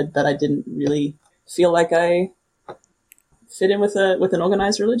decided that I didn't really feel like I fit in with an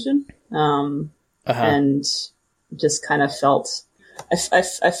organized religion. And just kind of felt, I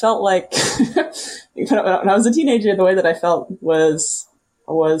felt like when I was a teenager, the way that I felt was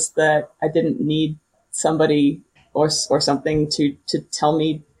that I didn't need somebody or something to tell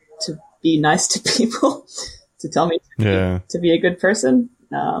me to be nice to people, to tell me to be a good person.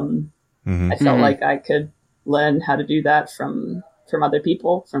 I felt like I could learn how to do that from other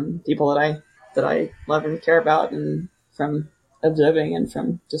people, from people that I love and care about, and from observing and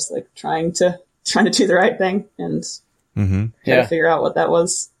from just like trying to do the right thing and try to figure out what that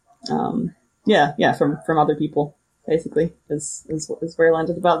was. From other people, basically, is where I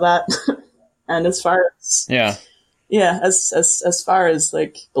landed about that. And as far as as far as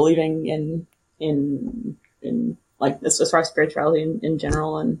like believing in like as far as spirituality in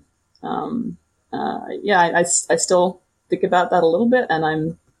general, and I still think about that a little bit,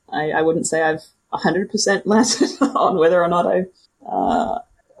 and I wouldn't say I've 100% landed on whether or not I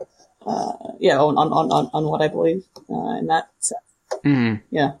on what I believe in that sense.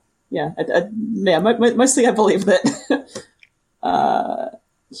 Mostly I believe that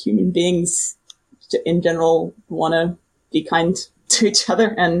human beings in general want to be kind to each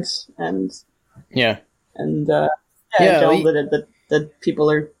other and that people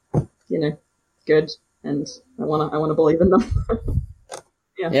are, you know, good, and I want to believe in them.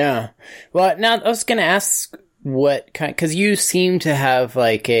 Yeah. Well, now I was going to ask what kind, because you seem to have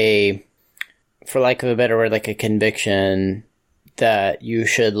like a, for lack of a better word, like a conviction that you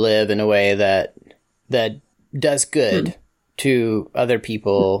should live in a way that does good to other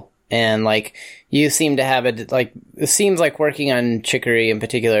people. And like, you seem to have it, like, it seems like working on Chicory in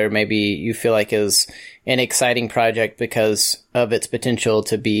particular, maybe you feel like is an exciting project because of its potential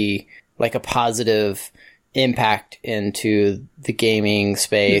to be like a positive impact into the gaming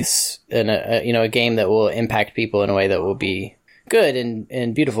space and a game that will impact people in a way that will be good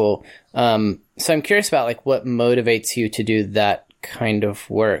and beautiful. So I'm curious about like what motivates you to do that kind of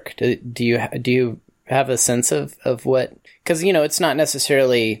work. Do you have a sense of what, because it's not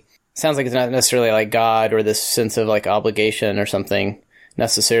necessarily, sounds like it's not necessarily like God or this sense of like obligation or something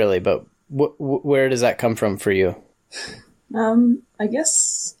necessarily, but where does that come from for you? I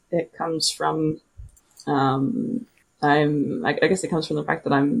guess it comes from I guess it comes from the fact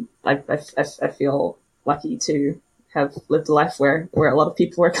that I feel lucky to have lived a life where a lot of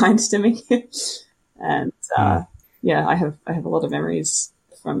people were kind to me, and I have a lot of memories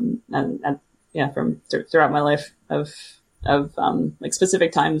from throughout my life of like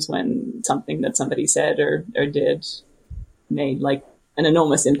specific times when something that somebody said or did made like an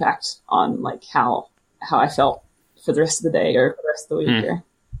enormous impact on like how I felt for the rest of the day or for the rest of the week.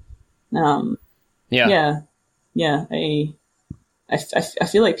 I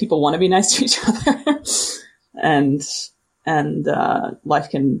feel like people want to be nice to each other, and life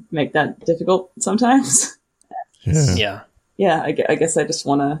can make that difficult sometimes. I guess I just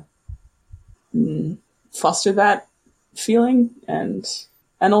want to foster that feeling and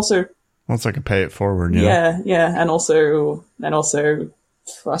also. Well, it's like a pay it forward. And also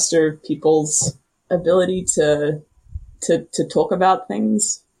foster people's ability to talk about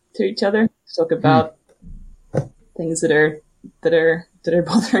things to each other, to talk about things that are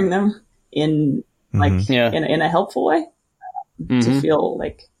bothering them in like in a helpful way, to feel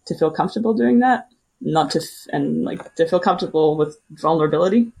comfortable doing that, to feel comfortable with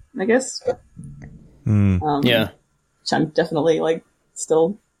vulnerability, I guess. Which I'm definitely like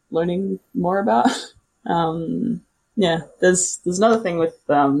still learning more about. There's another thing with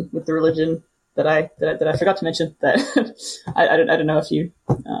the religion that I forgot to mention that I don't know if you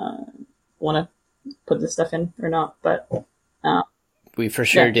want to put this stuff in or not, but we for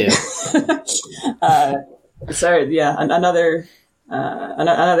sure do. Another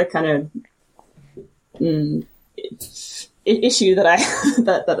kind of issue that I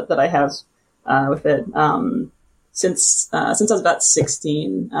have with it. Since I was about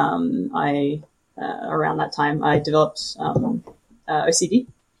 16, around that time I developed OCD,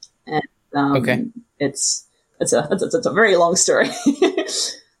 and it's a very long story,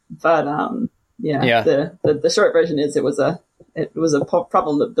 but the short version is it was a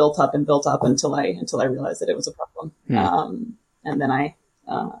problem that built up until I realized that it was a problem, and then I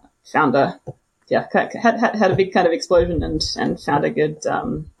found had a big kind of explosion and found a good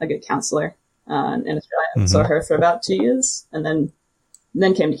counselor in Australia. Saw her for about 2 years, and then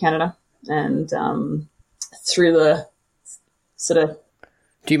came to Canada, and through the sort of.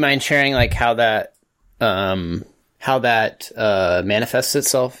 Do you mind sharing like how that manifests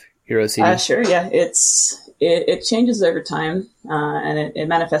itself? Your OCD? Sure. Yeah, it changes over time, and it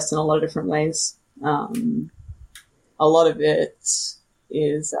manifests in a lot of different ways. A lot of it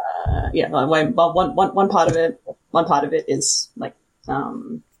is one part of it is like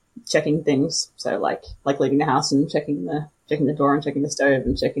checking things. So like leaving the house and checking the door and checking the stove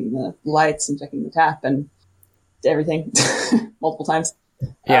and checking the lights and checking the tap and everything multiple times.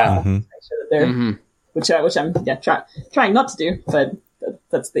 Make sure that they're, which I'm trying not to do, but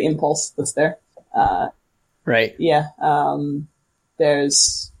that's the impulse that's there. Right. Yeah.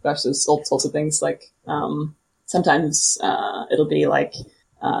 There's all sorts of things like sometimes it'll be like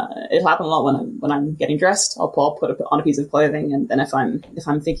it'll happen a lot when I'm getting dressed. I'll put on a piece of clothing, and then if I'm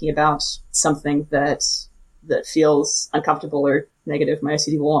thinking about something that feels uncomfortable or negative, my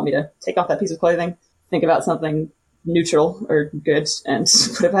OCD will want me to take off that piece of clothing, think about something neutral or good, and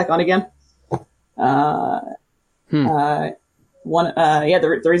put it back on again. The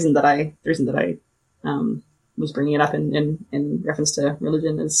reason that I was bringing it up in reference to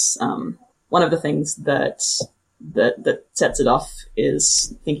religion is one of the things that sets it off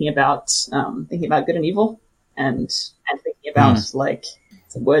is thinking about good and evil, and thinking about like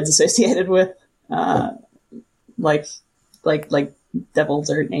words associated with like devils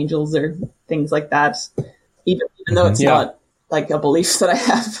or angels or things like that. Even though it's not like a belief that I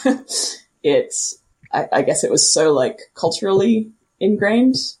have, I guess it was so like culturally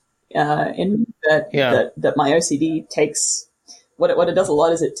ingrained in that my OCD takes what it does a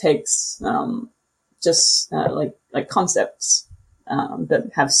lot is it takes just like concepts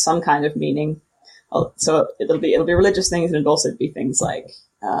that have some kind of meaning. So it'll be religious things, and it'll also be things like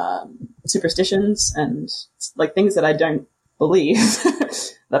superstitions and like things that I don't believe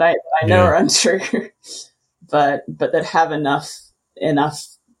that I know are untrue, but that have enough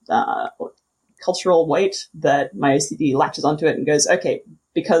cultural weight that my OCD latches onto it and goes, okay,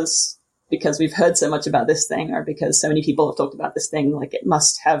 because we've heard so much about this thing, or because so many people have talked about this thing, like it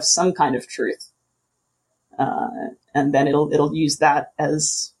must have some kind of truth. And then it'll use that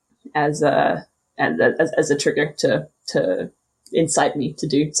as a trigger to incite me to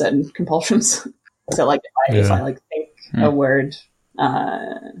do certain compulsions. So like if I like think a word,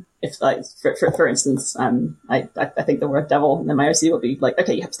 if like for instance, I think the word devil, and then my OC will be like,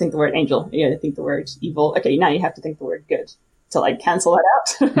 okay, you have to think the word angel, you have to think the word evil. Okay, now you have to think the word good to like cancel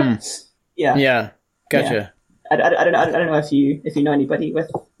that out. Yeah. Gotcha. I don't know if you know anybody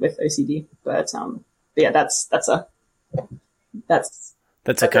with OCD, but yeah, that's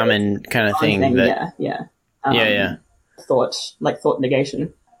a common kind of thing. Thought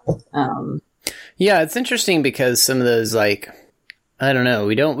negation. Yeah, it's interesting because some of those, like, I don't know,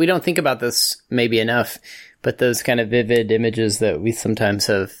 we don't think about this maybe enough, but those kind of vivid images that we sometimes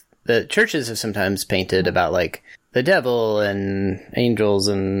have, the churches have sometimes painted about, like, the devil and angels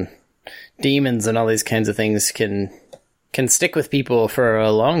and demons and all these kinds of things can stick with people for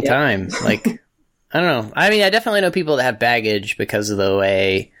a long time. Like, I don't know. I mean, I definitely know people that have baggage because of the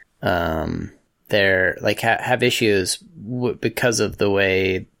way they're like have issues because of the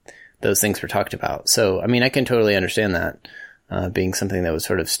way those things were talked about. So, I mean, I can totally understand that being something that would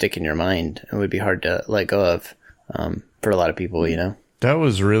sort of stick in your mind and would be hard to let go of for a lot of people, you know? That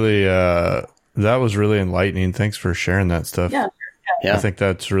was really enlightening. Thanks for sharing that stuff. Yeah. I think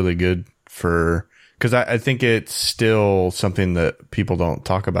that's really good because I think it's still something that people don't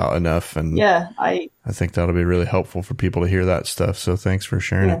talk about enough. And I think that'll be really helpful for people to hear that stuff. So thanks for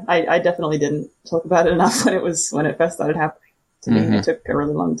sharing it. I definitely didn't talk about it enough when it first started happening to me. It took a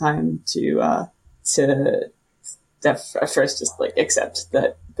really long time to first just like accept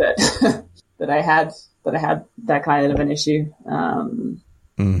that that I had that kind of an issue.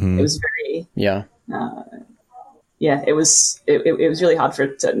 It was very it was really hard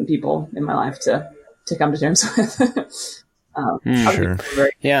for certain people in my life to come to terms with. Sure.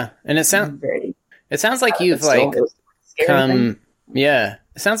 And it sounds like you've like come. Yeah,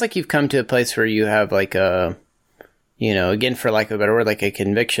 it sounds like you've come to a place where you have like a, you know, again, for lack of a better word, like a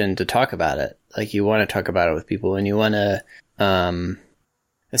conviction to talk about it. Like you want to talk about it with people, and you want to.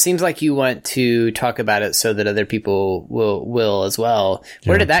 It seems like you want to talk about it so that other people will as well.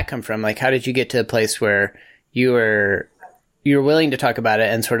 Where did that come from? Like, how did you get to a place where you're willing to talk about it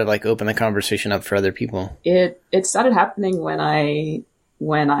and sort of like open the conversation up for other people? It started happening when I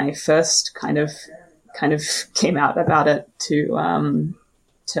first kind of came out about it to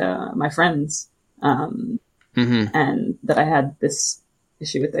my friends, and that I had this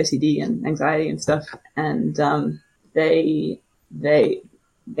issue with OCD and anxiety and stuff, and they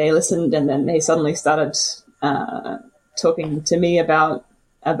listened, and then they suddenly started talking to me about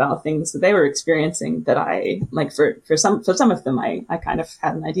things that they were experiencing that I like. For some of them I kind of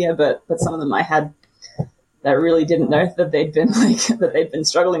had an idea, but some of them I had that really didn't know that they'd been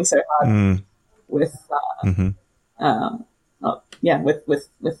struggling so hard with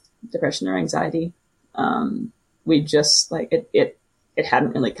with depression or anxiety. We just like it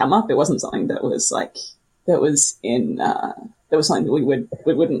hadn't really come up. It wasn't something that was something that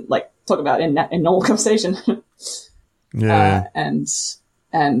we wouldn't like talk about in normal conversation. I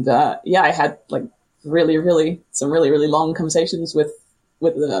had like really long conversations with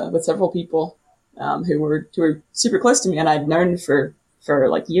several people who were super close to me, and I'd known for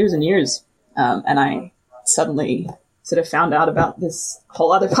like years and years, and I suddenly sort of found out about this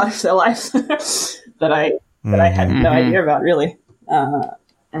whole other part of their life that I had no idea about, really. Our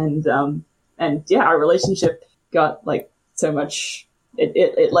relationship got like so much,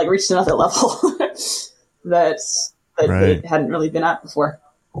 it like reached another level that it hadn't really been at before.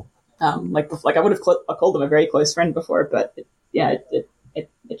 I would have called him a very close friend before, but it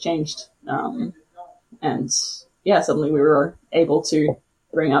changed. Suddenly we were able to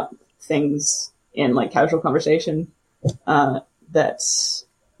bring up things in like casual conversation that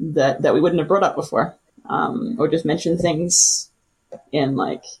we wouldn't have brought up before, or just mention things in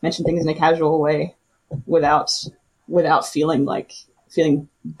a casual way without feeling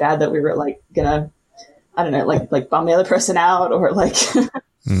bad that we were like gonna, I don't know, like bum the other person out, or like sure.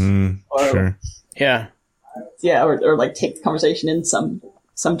 Or like take the conversation in some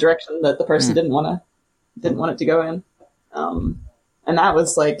direction that the person didn't want it to go in. And that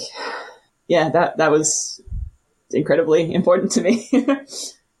was like, yeah, that was incredibly important to me.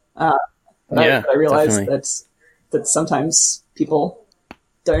 I realized definitely. that sometimes people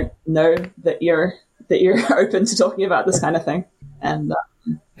don't know that you're open to talking about this kind of thing, and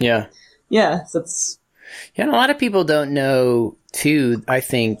Yeah. so it's Yeah, and a lot of people don't know too, I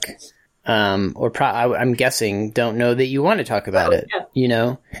think, I'm guessing, don't know that you want to talk about it. Yeah. You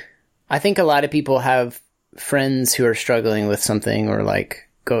know, I think a lot of people have friends who are struggling with something, or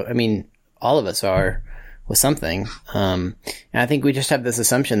all of us are with something. And I think we just have this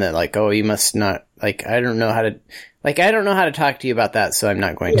assumption that like, oh, you must not, like, I don't know how to talk to you about that, so I'm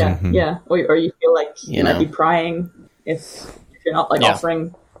not going to. yeah, or you feel like you might know? be prying if you're not like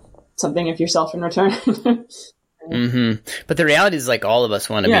offering something of yourself in return. But the reality is, like, all of us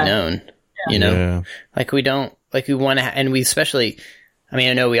want to be known, you know, Yeah. like we don't, like we want to, and we especially, I mean,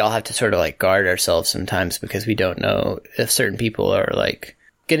 I know we all have to sort of like guard ourselves sometimes because we don't know if certain people are like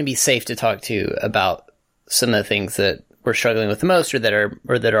going to be safe to talk to about some of the things that we're struggling with the most, or that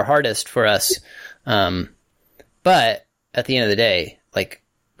are hardest for us. But at the end of the day, like,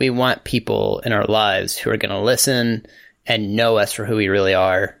 we want people in our lives who are going to listen and know us for who we really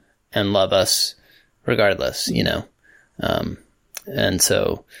are and love us regardless, you know? And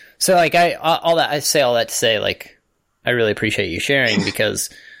so like, I say all that to say, like, I really appreciate you sharing because,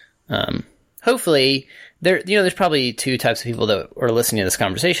 hopefully there's probably two types of people that are listening to this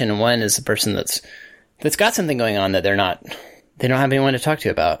conversation. And one is the person that's got something going on that they don't have anyone to talk to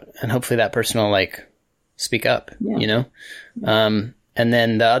about. And hopefully that person will like speak up, you know? And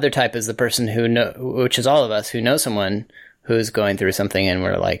then the other type is the person which is all of us, who know someone who's going through something and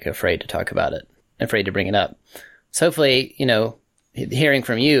we're like afraid to talk about it, afraid to bring it up. So hopefully, you know, hearing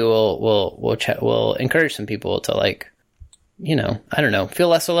from you will encourage some people to, like, you know, I don't know, feel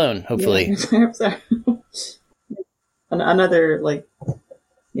less alone, hopefully. Yeah. Another, like,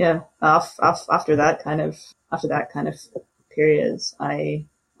 after that kind of period, I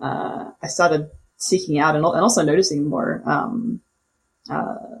started seeking out and also noticing more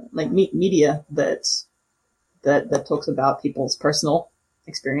like media that talks about people's personal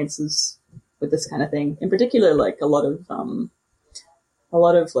experiences with this kind of thing. In particular, like a lot of comics, a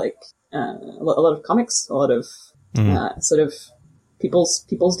lot of sort of people's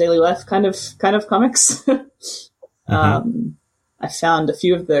daily life kind of comics. I found a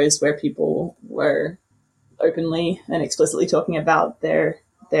few of those where people were openly and explicitly talking about their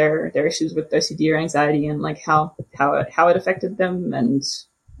issues with OCD or anxiety, and like how it affected them, and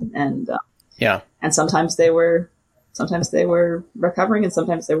sometimes they were recovering and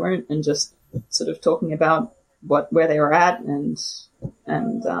sometimes they weren't, and just sort of talking about where they were at and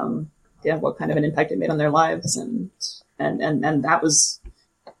what kind of an impact it made on their lives, and that was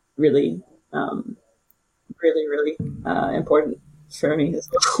really really important for me as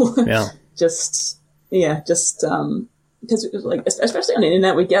well. Yeah. Just because like, especially on the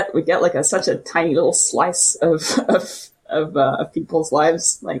internet, we get like such a tiny little slice of people's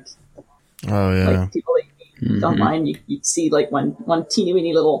lives. Like, like people that you meet online, you see like one teeny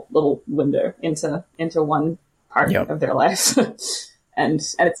weeny little window into one part of their life, and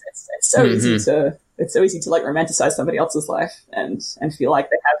it's so easy to like romanticize somebody else's life and feel like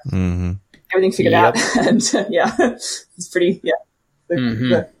they have everything figured out, and it's pretty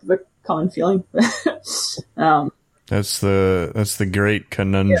the common feeling. That's the great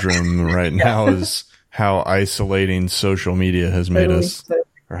conundrum right now, is how isolating social media has made us,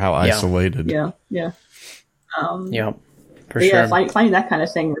 or how isolated. For sure. Yeah, finding that kind of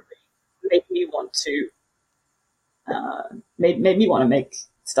thing really made me want to made me want to make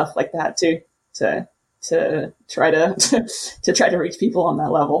stuff like that too, to try to reach people on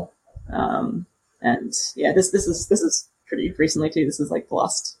that level. And yeah, this is pretty recently too. This is like the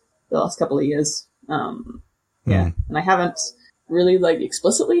last couple of years. And I haven't really like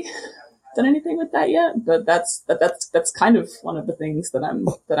explicitly done anything with that yet, but that's kind of one of the things that I'm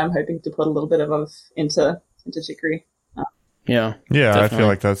hoping to put a little bit of into Chicory. Yeah, definitely. I feel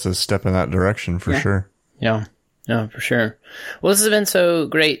like that's a step in that direction for sure. Yeah, for sure. Well, this has been so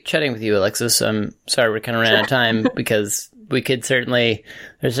great chatting with you, Alexis. I'm sorry we kind of ran out of time because there's certainly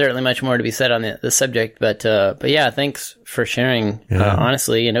much more to be said on the subject, but yeah, thanks for sharing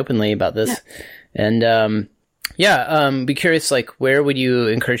honestly and openly about this. And be curious, like, where would you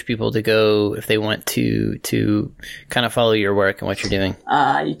encourage people to go if they want to kind of follow your work and what you're doing?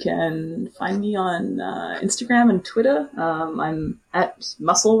 You can find me on Instagram and Twitter. I'm at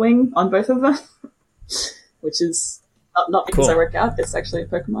Musclewing on both of them, which is not because I work out. It's actually a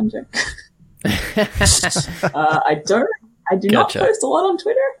Pokemon joke. I do not post a lot on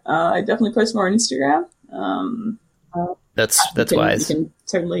Twitter. I definitely post more on Instagram. That's wise. You can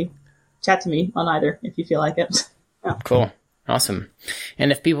totally chat to me on either if you feel like it. Yeah. Cool. Awesome.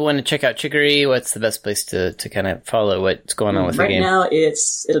 And if people want to check out Chicory, what's the best place to kind of follow what's going on with the game? Right now,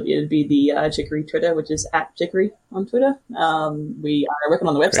 it'll be the Chicory Twitter, which is @Chicory on Twitter. We are working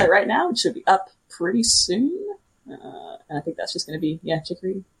on the website right now. It should be up pretty soon. And I think that's just going to be,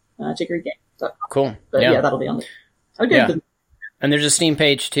 Chicory, chicorygame.com. Cool. But that'll be on the... And there's a Steam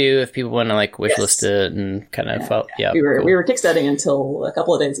page too if people want to like wishlist it and kind of follow. Yeah, we were kickstarting until a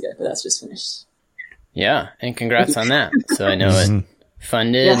couple of days ago, but that's just finished. Yeah, and congrats on that. So I know it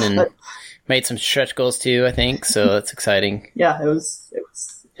funded and made some stretch goals too, I think. So that's exciting. Yeah, it was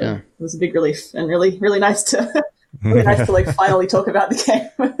a big relief and really nice to like finally talk about the game.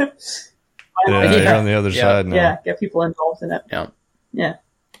 You're on the other side now. Yeah, get people involved in it.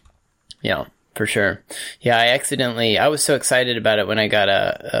 Yeah, for sure. Yeah, I was so excited about it when I got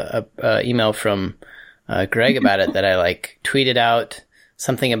a email from Greg about it that I like tweeted out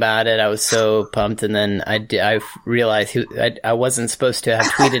something about it. I was so pumped, and then I realized I wasn't supposed to have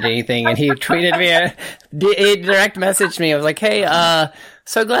tweeted anything, and he tweeted me he direct messaged me. I was like, "Hey,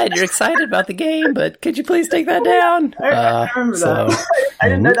 so glad you're excited about the game, but could you please take that down?" I remember that. I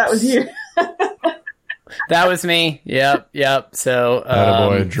didn't know that was you. That was me. Yep. So,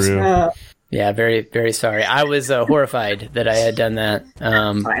 attaboy, Drew. Yeah, very, very sorry. I was horrified that I had done that.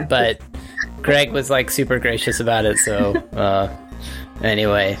 But Greg was like super gracious about it. So,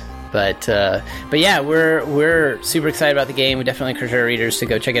 anyway, but yeah, we're super excited about the game. We definitely encourage our readers to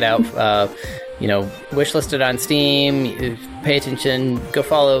go check it out. Wishlisted on Steam. Pay attention. Go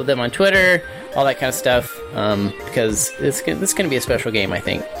follow them on Twitter. All that kind of stuff. Because this is going to be a special game, I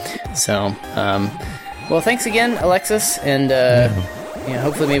think. So, well, thanks again, Alexis, and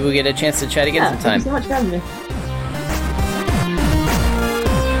hopefully maybe we get a chance to chat again sometime. Thank you so much for having me.